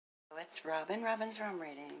it's Robin, Robin's Room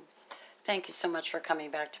Readings. Thank you so much for coming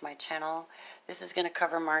back to my channel. This is going to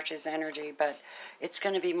cover March's energy, but it's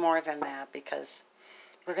going to be more than that because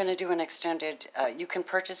we're going to do an extended, you can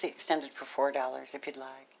purchase the extended for $4 if you'd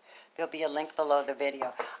like. There'll be a link below the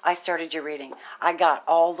video. I started your reading. I got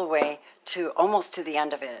all the way to almost to the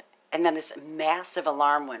end of it, and then this massive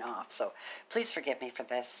alarm went off, so please forgive me for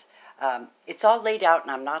this. It's all laid out,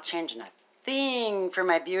 and I'm not changing a thing for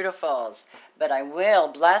my beautifuls, but I will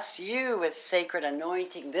bless you with sacred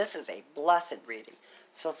anointing. This is a blessed reading,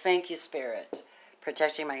 so thank you, Spirit,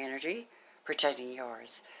 protecting my energy, protecting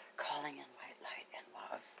yours, calling in white light and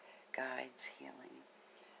love, guides, healing,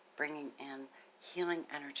 bringing in healing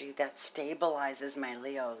energy that stabilizes my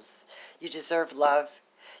Leos. You deserve love.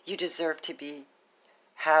 You deserve to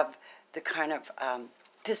have the kind of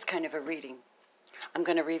this kind of a reading. I'm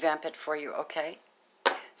going to revamp it for you, okay?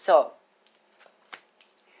 So,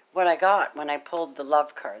 what I got when I pulled the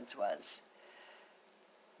love cards was,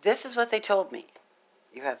 this is what they told me.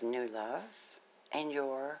 You have new love, and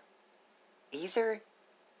either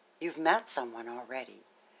you've met someone already,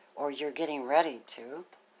 or you're getting ready to,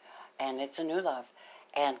 and it's a new love.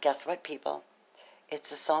 And guess what, people?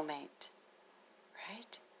 It's a soulmate,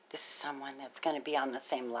 right? This is someone that's going to be on the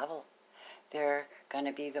same level. They're going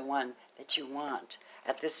to be the one that you want.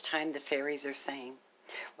 At this time, the fairies are saying,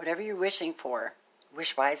 whatever you're wishing for,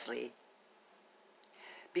 wish wisely.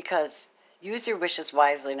 Because use your wishes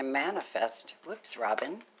wisely to manifest. Whoops,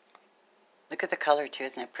 Robin. Look at the color, too.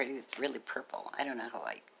 Isn't that pretty? It's really purple. I don't know how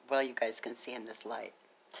well you guys can see in this light.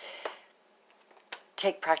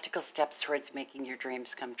 Take practical steps towards making your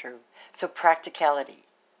dreams come true. So practicality,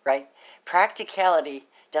 right? Practicality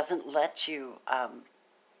doesn't let you,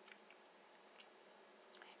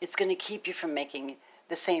 it's going to keep you from making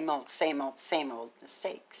the same old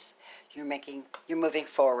mistakes. You're moving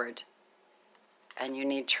forward, and you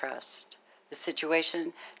need trust. The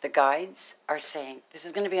situation, the guides are saying, this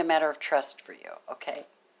is going to be a matter of trust for you, okay?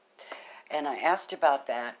 And I asked about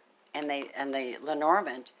that, and the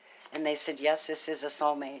Lenormand, and they said, yes, this is a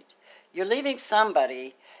soulmate. You're leaving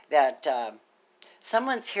somebody that,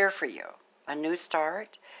 someone's here for you. A new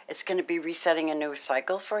start. It's going to be resetting a new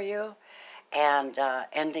cycle for you, and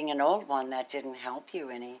ending an old one that didn't help you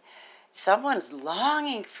any. Someone's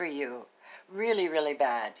longing for you really, really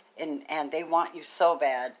bad, and they want you so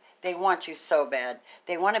bad. They want you so bad.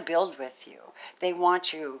 They want to build with you. They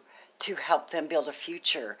want you to help them build a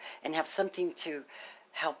future and have something to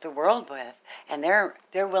help the world with. And they're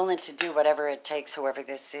willing to do whatever it takes, whoever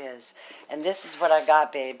this is. And this is what I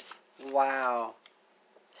got, babes. Wow.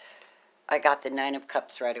 I got the Nine of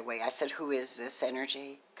Cups right away. I said, who is this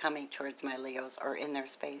energy coming towards my Leos or in their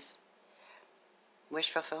space?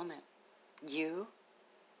 Wish fulfillment. You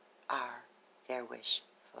are their wish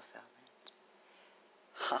fulfillment.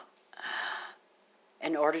 Huh.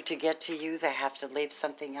 In order to get to you, they have to leave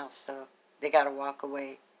something else, so they got to walk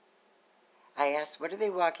away. I asked, what are they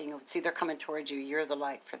walking? See, they're coming towards you. You're the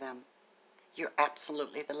light for them. You're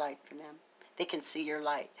absolutely the light for them. They can see your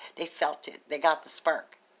light. They felt it. They got the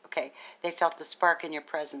spark. Okay, they felt the spark in your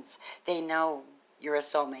presence. They know you're a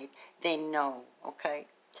soulmate. They know, okay?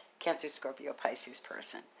 Cancer, Scorpio, Pisces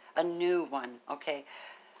person. A new one, okay?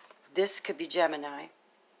 This could be Gemini.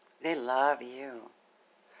 They love you.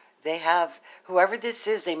 They have, whoever this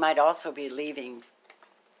is, they might also be leaving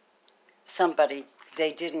somebody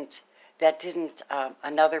that didn't,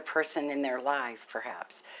 another person in their life,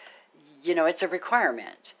 perhaps. You know, it's a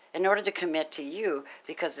requirement in order to commit to you,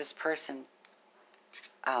 because this person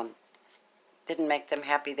didn't make them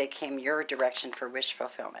happy. They came your direction for wish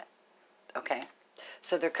fulfillment. Okay?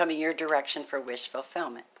 So they're coming your direction for wish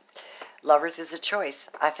fulfillment. Lovers is a choice.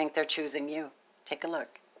 I think they're choosing you. Take a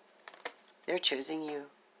look. They're choosing you.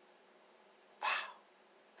 Wow.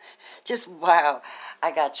 Just wow.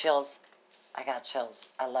 I got chills. I got chills.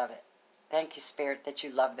 I love it. Thank you, Spirit, that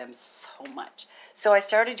you love them so much. So I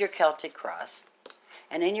started your Celtic cross.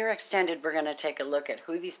 And in your extended, we're going to take a look at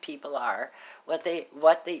who these people are, what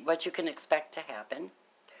you can expect to happen,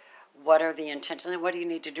 what are the intentions, and what do you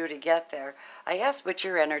need to do to get there. I asked what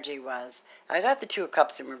your energy was. I got the Two of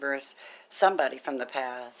Cups in reverse. Somebody from the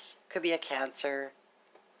past. Could be a Cancer,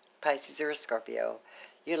 Pisces, or a Scorpio.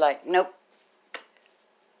 You're like, nope.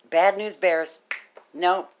 Bad news bears.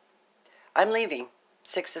 Nope. I'm leaving.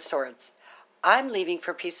 Six of Swords. I'm leaving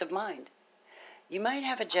for peace of mind. You might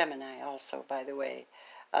have a Gemini also, by the way.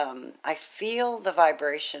 I feel the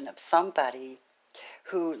vibration of somebody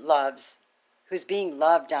who's being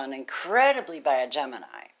loved on incredibly by a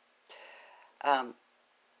Gemini. And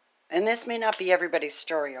this may not be everybody's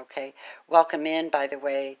story, okay? Welcome in, by the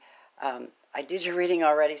way. I did your reading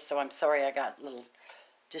already, so I'm sorry I got a little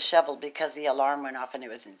disheveled because the alarm went off and it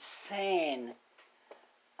was insane.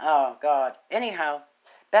 Oh, God. Anyhow,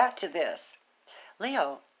 back to this.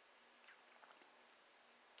 Leo,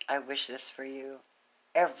 I wish this for you.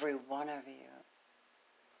 Every one of you.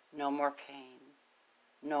 No more pain.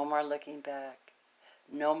 No more looking back.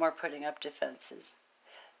 No more putting up defenses.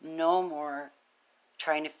 No more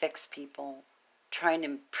trying to fix people. Trying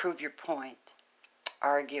to prove your point.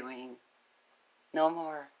 Arguing. No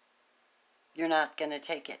more. You're not going to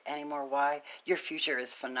take it anymore. Why? Your future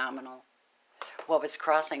is phenomenal. What was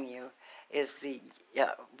crossing you is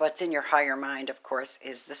what's in your higher mind, of course,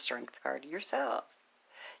 is the strength card yourself.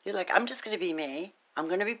 You're like, I'm just going to be me. I'm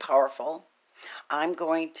going to be powerful. I'm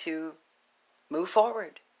going to move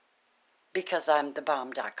forward because I'm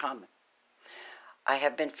thebomb.com. I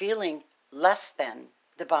have been feeling less than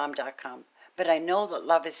thebomb.com, but I know that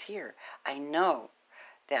love is here. I know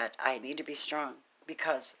that I need to be strong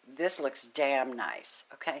because this looks damn nice,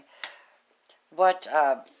 okay? What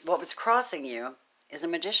was crossing you is a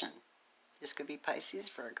magician. This could be Pisces,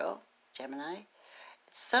 Virgo, Gemini.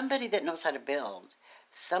 Somebody that knows how to build.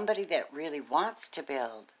 Somebody that really wants to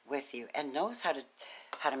build with you and knows how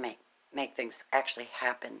to make things actually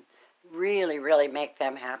happen. Really, really make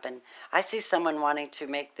them happen. I see someone wanting to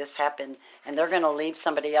make this happen, and they're going to leave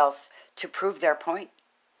somebody else to prove their point.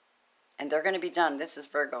 And they're going to be done. This is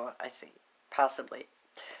Virgo, I see, possibly.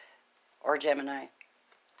 Or Gemini,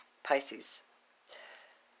 Pisces.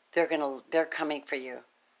 They're coming for you,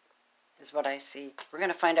 is what I see. We're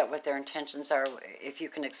going to find out what their intentions are, if you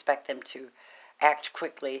can expect them to act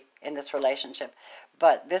quickly in this relationship.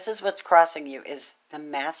 But this is what's crossing you, is the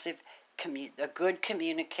massive, a good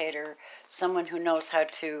communicator, someone who knows how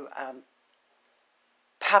to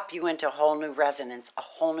pop you into a whole new resonance, a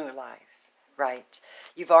whole new life, right?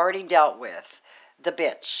 You've already dealt with the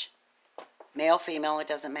bitch. Male, female, it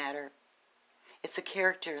doesn't matter. It's a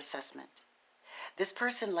character assessment. This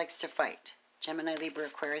person likes to fight. Gemini, Libra,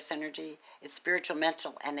 Aquarius energy. It's spiritual,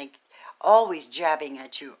 mental, and they always jabbing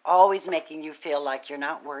at you, always making you feel like you're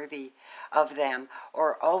not worthy of them,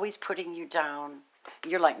 or always putting you down.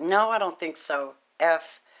 You're like, no, I don't think so.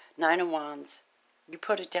 Nine of Wands. You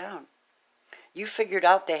put it down. You figured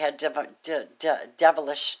out they had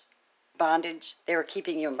devilish bondage. They were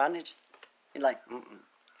keeping you in bondage. You're like, mm-mm.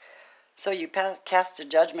 So you cast a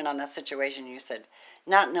judgment on that situation. You said,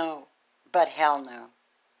 not no, but hell no.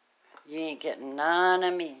 You ain't getting none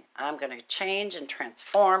of me. I'm going to change and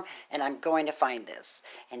transform, and I'm going to find this.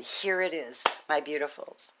 And here it is, my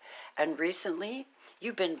beautifuls. And recently,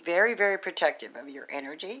 you've been very, very protective of your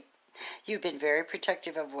energy. You've been very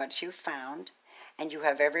protective of what you found, and you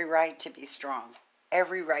have every right to be strong.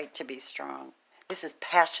 Every right to be strong. This is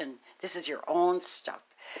passion. This is your own stuff.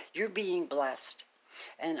 You're being blessed.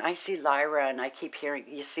 And I see Lyra, and I keep hearing,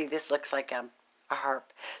 you see, this looks like a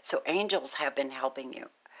harp. So angels have been helping you.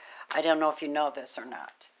 I don't know if you know this or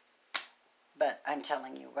not, but I'm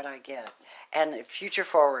telling you what I get. And future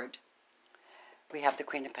forward, we have the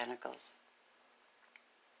Queen of Pentacles.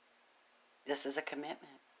 This is a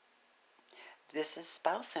commitment. This is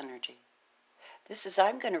spouse energy. This is,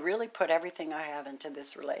 I'm going to really put everything I have into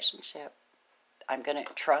this relationship. I'm going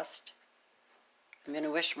to trust. I'm going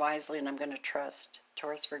to wish wisely, and I'm going to trust.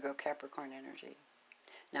 Taurus, Virgo, Capricorn energy.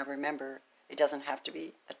 Now remember, it doesn't have to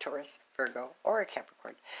be a Taurus, Virgo, or a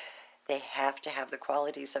Capricorn. They have to have the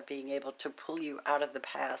qualities of being able to pull you out of the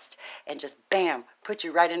past and just, bam, put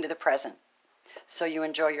you right into the present so you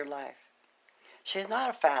enjoy your life. She's not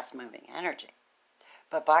a fast-moving energy,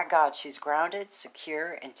 but by God, she's grounded,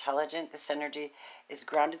 secure, intelligent. This energy is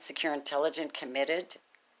grounded, secure, intelligent, committed,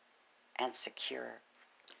 and secure.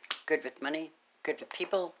 Good with money, good with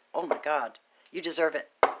people. Oh, my God, you deserve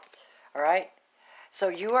it. All right? So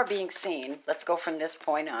you are being seen. Let's go from this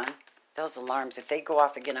point on. Those alarms, if they go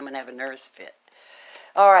off again, I'm going to have a nervous fit.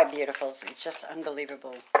 All right, beautifuls. It's just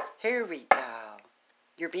unbelievable. Here we go.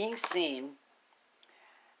 You're being seen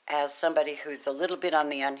as somebody who's a little bit on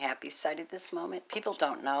the unhappy side at this moment. People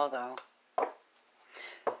don't know, though.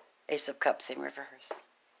 Ace of Cups in reverse.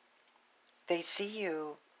 They see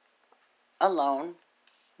you alone,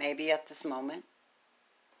 maybe at this moment.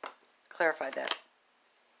 Clarify that.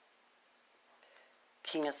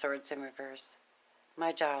 King of Swords in reverse.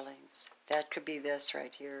 My darlings, that could be this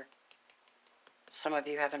right here. Some of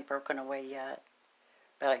you haven't broken away yet,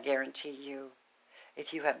 but I guarantee you,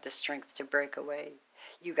 if you have the strength to break away,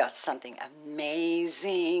 you got something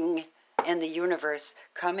amazing in the universe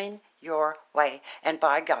coming your way. And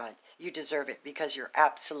by God, you deserve it because you're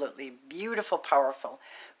absolutely beautiful, powerful.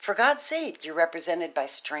 For God's sake, you're represented by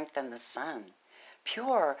strength and the sun.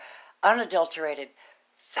 Pure, unadulterated,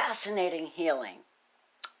 fascinating healing.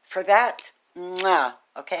 For that, mwah,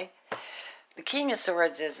 okay? The King of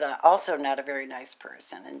Swords is also not a very nice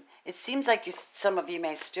person. And it seems like some of you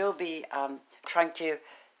may still be trying to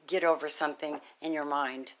get over something in your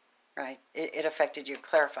mind, right? It affected you.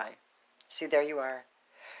 Clarify. See, there you are.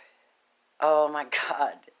 Oh, my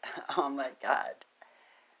God. Oh, my God.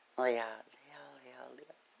 Leo,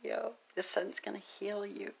 Leo. The sun's going to heal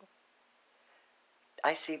you.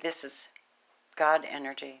 I see this as God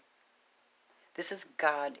energy. This is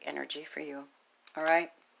God energy for you, all right?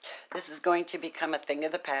 This is going to become a thing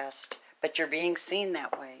of the past, but you're being seen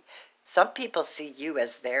that way. Some people see you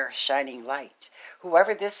as their shining light.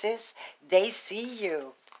 Whoever this is, they see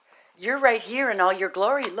you. You're right here in all your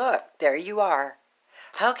glory. Look, there you are.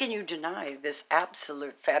 How can you deny this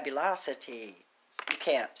absolute fabulosity? You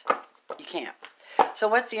can't. You can't. So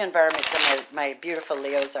what's the environment that my beautiful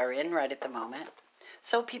Leos are in right at the moment?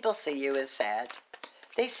 So people see you as sad.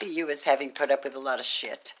 They see you as having put up with a lot of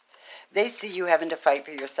shit. They see you having to fight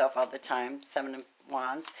for yourself all the time, Seven of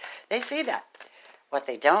Wands. They see that. What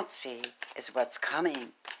they don't see is what's coming,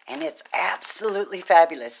 and it's absolutely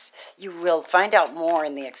fabulous. You will find out more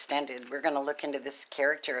in the extended. We're going to look into this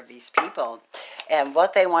character of these people and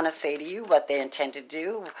what they want to say to you, what they intend to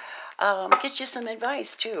do. Get you some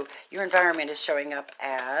advice, too. Your environment is showing up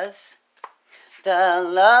as the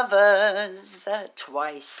Lovers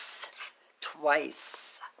twice.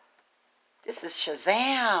 Twice. This is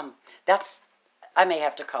Shazam. I may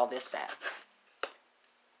have to call this that.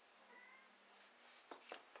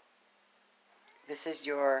 This is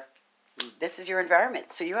your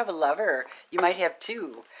environment. So you have a lover. You might have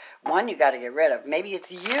two. One you got to get rid of. Maybe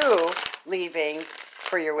it's you leaving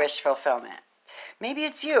for your wish fulfillment. Maybe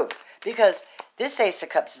it's you, because this Ace of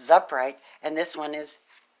Cups is upright and this one is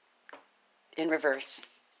in reverse.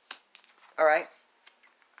 All right?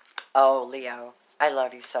 Oh, Leo, I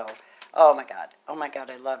love you so. Oh, my God. Oh, my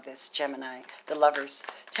God, I love this. Gemini, the Lovers.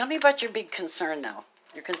 Tell me about your big concern, though.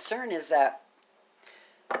 Your concern is that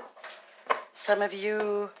some of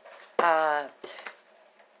you,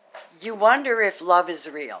 you wonder if love is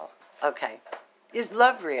real. Okay. Is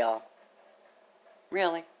love real?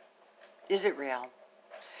 Really? Is it real?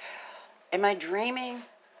 Am I dreaming?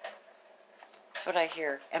 That's what I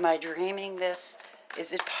hear. Am I dreaming this?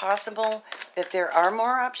 Is it possible that there are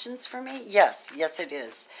more options for me? Yes. Yes, it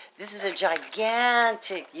is. This is a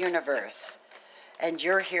gigantic universe. And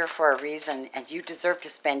you're here for a reason, and you deserve to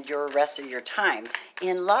spend your rest of your time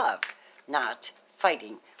in love, not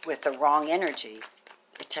fighting with the wrong energy.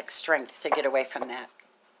 It takes strength to get away from that.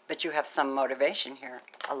 But you have some motivation here.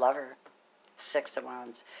 A lover. Six of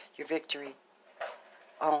Wands. Your victory.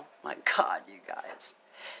 Oh, my God, you guys.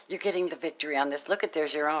 You're getting the victory on this. Look at,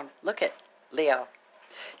 there's your own. Look at Leo.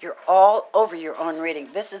 You're all over your own reading.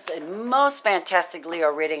 This is the most fantastic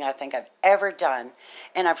Leo reading I think I've ever done.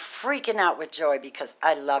 And I'm freaking out with joy because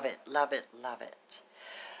I love it, love it, love it.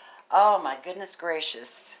 Oh, my goodness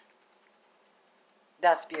gracious.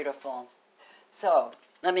 That's beautiful. So,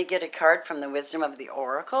 let me get a card from the Wisdom of the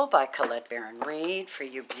Oracle by Colette Baron Reed for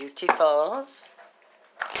you beautifuls.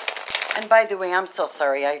 And by the way, I'm so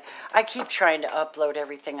sorry. I keep trying to upload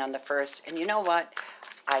everything on the first. And you know what?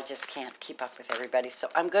 I just can't keep up with everybody. So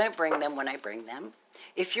I'm going to bring them when I bring them.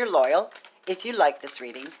 If you're loyal, if you like this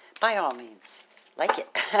reading, by all means, like it.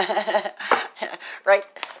 Right?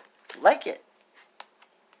 Like it.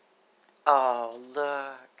 Oh,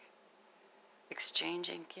 look.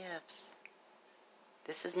 Exchanging gifts.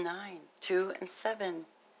 This is 9, 2, and 7.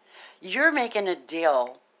 You're making a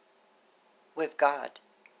deal with God.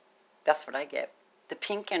 That's what I get. The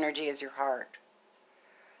pink energy is your heart.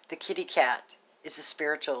 The kitty cat is a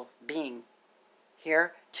spiritual being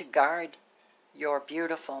here to guide your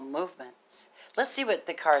beautiful movements. Let's see what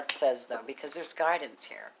the card says, though, because there's guidance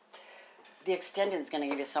here. The extended is going to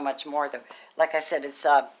give you so much more, though. Like I said, it's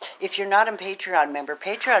if you're not a Patreon member,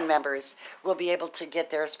 Patreon members will be able to get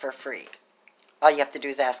theirs for free. All you have to do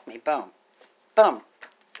is ask me. Boom. Boom.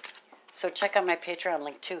 So check out my Patreon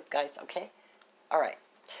link, too, guys, okay? All right.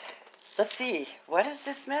 Let's see. What is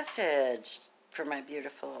this message for my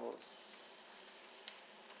beautifuls?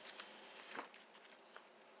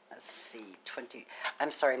 Let's see. 20.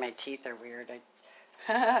 I'm sorry, my teeth are weird.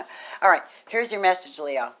 All right. Here's your message,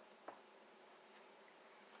 Leo.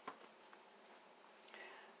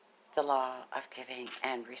 The law of giving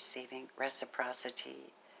and receiving,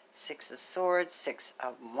 reciprocity. 6 of Swords, 6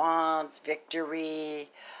 of Wands, victory.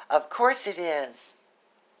 Of course it is.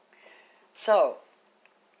 So,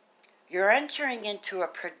 you're entering into a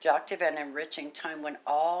productive and enriching time when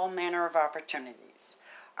all manner of opportunities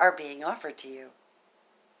are being offered to you.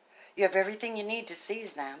 You have everything you need to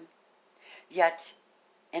seize them, yet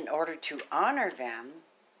in order to honor them,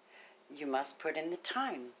 You must put in the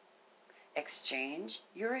time. Exchange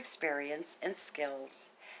your experience and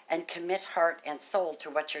skills and commit heart and soul to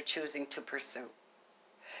what you're choosing to pursue.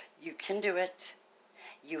 You can do it.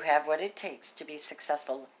 You have what it takes to be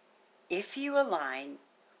successful if you align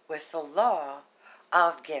with the law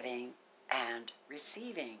of giving and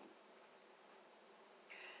receiving.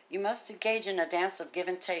 You must engage in a dance of give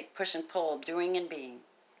and take, push and pull, doing and being.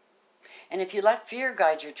 And if you let fear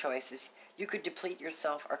guide your choices, you could deplete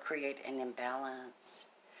yourself or create an imbalance.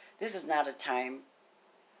 This is not a time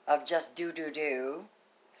of just do.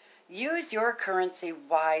 Use your currency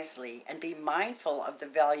wisely and be mindful of the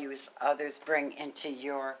values others bring into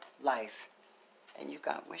your life. And you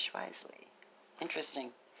got wish wisely.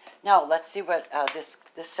 Interesting. Now, let's see what this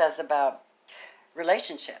says about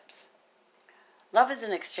relationships. Love is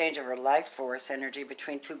an exchange of a life force energy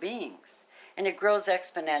between two beings, and it grows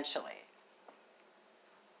exponentially.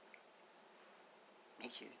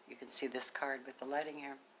 You can see this card with the lighting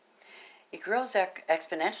here. It grows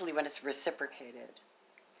exponentially when it's reciprocated.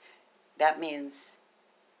 That means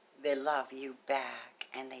they love you back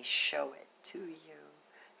and they show it to you.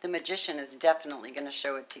 The magician is definitely going to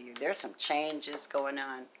show it to you. There's some changes going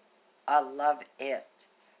on. I love it.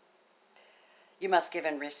 You must give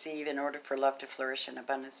and receive in order for love to flourish and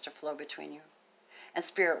abundance to flow between you. And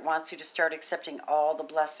Spirit wants you to start accepting all the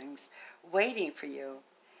blessings waiting for you,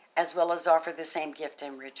 as well as offer the same gift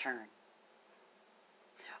in return.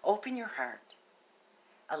 Open your heart.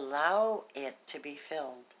 Allow it to be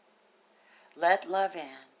filled. Let love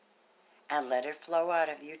in and let it flow out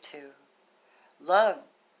of you too. Love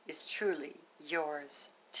is truly yours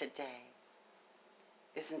today.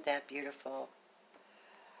 Isn't that beautiful?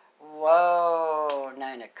 Whoa,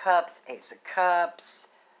 9 of Cups, Ace of Cups,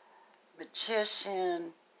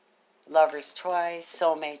 Magician, Lovers twice,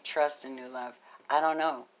 Soulmate, Trust, and New Love. I don't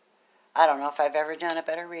know. I don't know if I've ever done a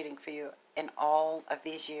better reading for you in all of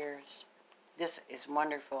these years. This is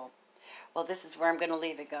wonderful. Well, this is where I'm going to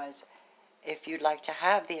leave it, guys. If you'd like to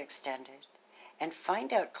have the extended and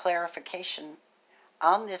find out clarification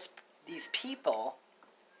on these people,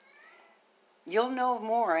 you'll know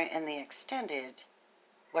more in the extended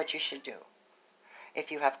what you should do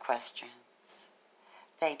if you have questions.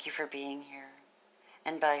 Thank you for being here.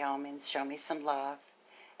 And by all means, show me some love.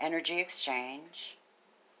 Energy exchange.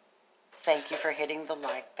 Thank you for hitting the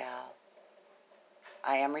like bell.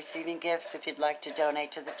 I am receiving gifts if you'd like to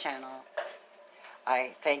donate to the channel.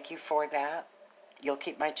 I thank you for that. You'll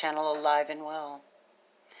keep my channel alive and well.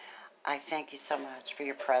 I thank you so much for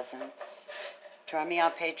your presence. Join me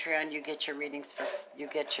on Patreon. You get your readings you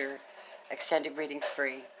get your extended readings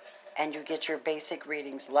free, and you get your basic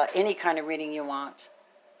readings, any kind of reading you want,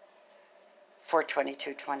 for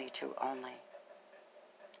 $22.22 only.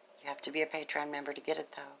 You have to be a Patreon member to get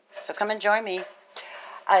it, though. So come and join me.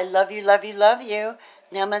 I love you, love you, love you.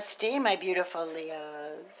 Namaste, my beautiful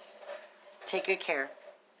Leos. Take good care.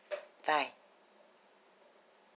 Bye.